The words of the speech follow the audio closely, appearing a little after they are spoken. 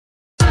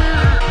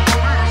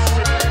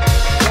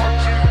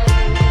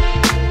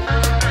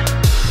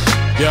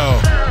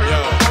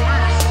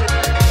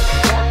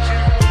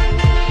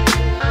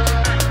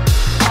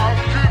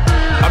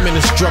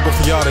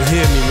y'all to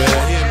hear me,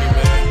 man.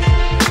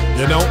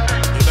 You know?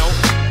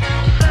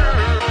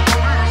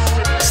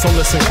 So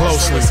listen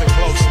closely.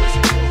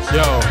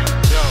 Yo.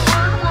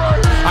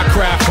 I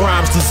craft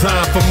rhymes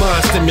designed for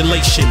mind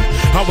stimulation.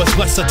 I was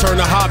blessed to turn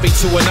a hobby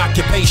to an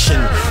occupation.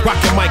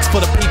 Rocking mics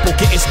for the people,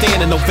 getting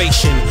standing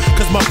ovation.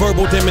 Cause my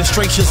verbal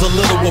demonstration's a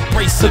little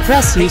abrasive. For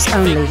press use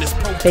only,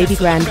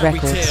 Babygrande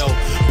Records.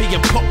 Being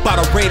pumped by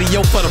the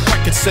radio for the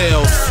record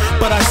sales.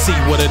 But I see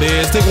what it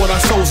is, they want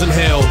our souls in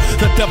hell.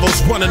 The devil's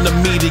running the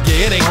media,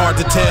 it ain't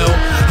hard to tell.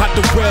 I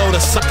derail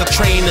the sucker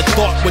train of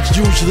thought, which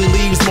usually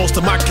leaves most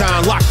of my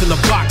kind locked in the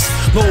box.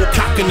 Low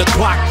cock in the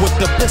Glock with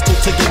the pistol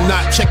to your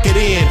knot, check it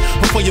in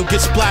before you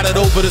get splattered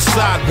over the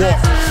sidewalk.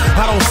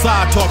 I don't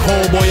side talk,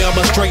 homeboy, I'm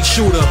a straight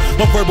shooter.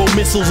 My verbal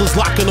missiles is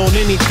locking on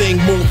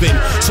anything moving.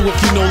 So if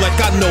you know like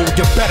I know,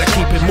 you better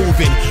keep it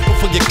moving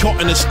before you're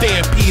caught in a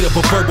stampede of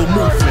a verbal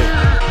movement.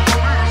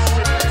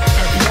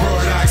 Every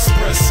word I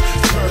express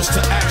turns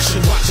to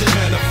action, watch it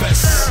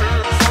manifest.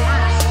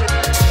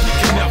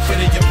 Speaking out for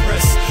the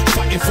oppressed,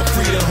 fighting for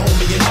freedom,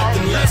 homie, and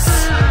nothing less.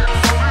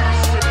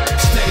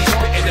 Steady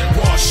spitting that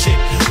raw shit,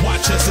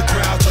 watch as the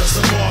crowd turns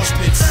to mosh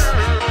pits.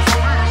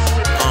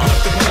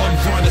 Nothing but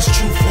unvarnished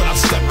truth when I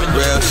step in the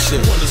real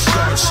shit. Wanna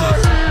start shit.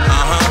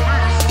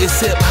 It's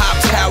hip-hop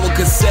tower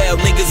could sell.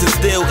 Niggas is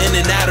still in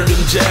and out of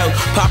them jails.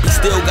 Poppy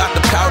still got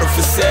the powder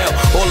for sale.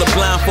 All the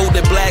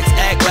blindfolded blacks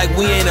act like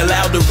we ain't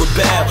allowed to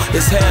rebel.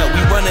 It's hell, we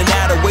running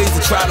out of ways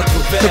to try to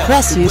prevail. For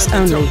press use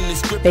only,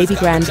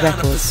 Babygrande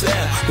Records.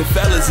 The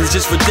fellas is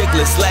just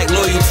ridiculous, lack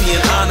loyalty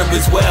and honor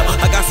as well.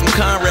 I got some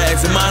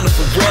Conrads and mine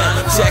for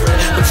bread. Check it,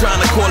 I'm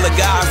trying to call the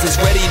guys that's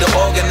ready to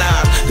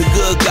organize. The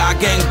good guy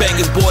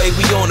gangbangers, boy,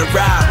 we on the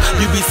ride.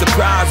 You be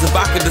surprised if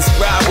I could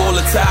describe all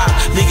the time.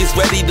 Niggas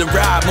ready to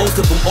ride, most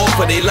of them all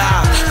for their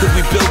lives. Cause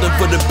we building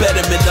for the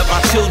betterment of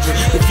our children.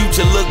 The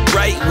future look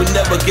bright, we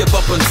never give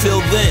up until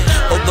then.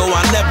 Although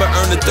I never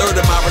earned a third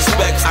of my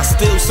respects, I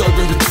still serve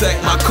and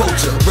protect my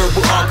culture.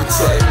 Verbal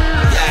architect,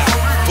 yeah,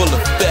 full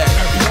effect.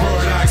 Every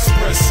word I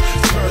express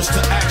turns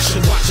to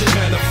action, watch it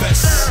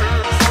manifest.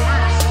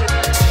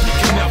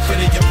 Speaking out for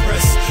the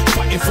oppressed,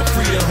 fighting for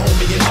freedom,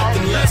 homie, and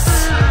nothing less.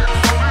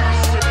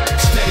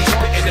 Steady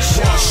spitting that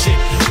raw shit,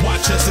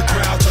 watch as the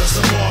crowd turns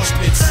to mosh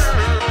pits.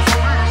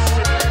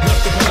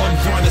 Nothing but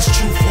unvarnished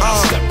truth when I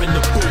step in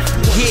the booth.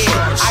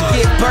 Yeah, I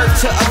give birth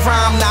to a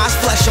rhyme, now it's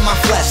flesh of my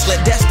flesh.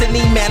 Let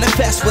destiny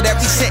manifest with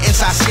every sentence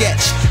I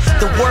sketch.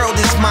 The world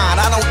is mine,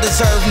 I don't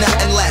deserve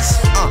nothing less.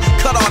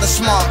 Cut all the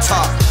small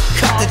talk,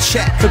 cut the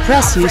check. For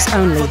press use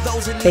only,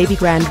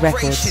 Babygrande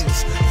Records.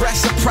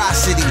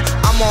 Reciprocity,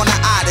 I'm on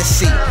an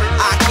odyssey.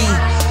 Aki,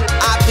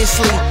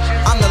 obviously,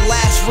 I'm the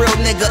last real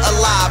nigga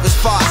alive as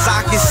far as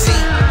I can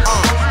see.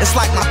 It's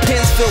like my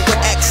pen's filled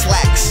with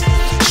X-lax.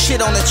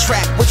 Shit on the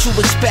track, what you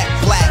expect,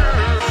 black?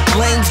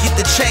 Lames get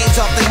the chains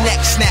off their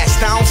neck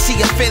snatched. I don't see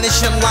a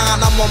finishing line,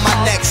 I'm on my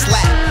next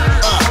lap.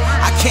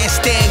 I can't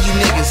stand you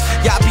niggas,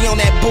 y'all be on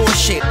that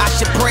bullshit. I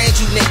should brand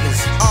you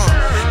niggas.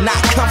 Not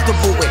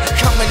comfortable with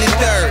coming in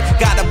third.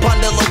 Got a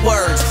bundle of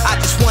words,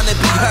 I just wanna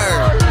be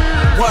heard.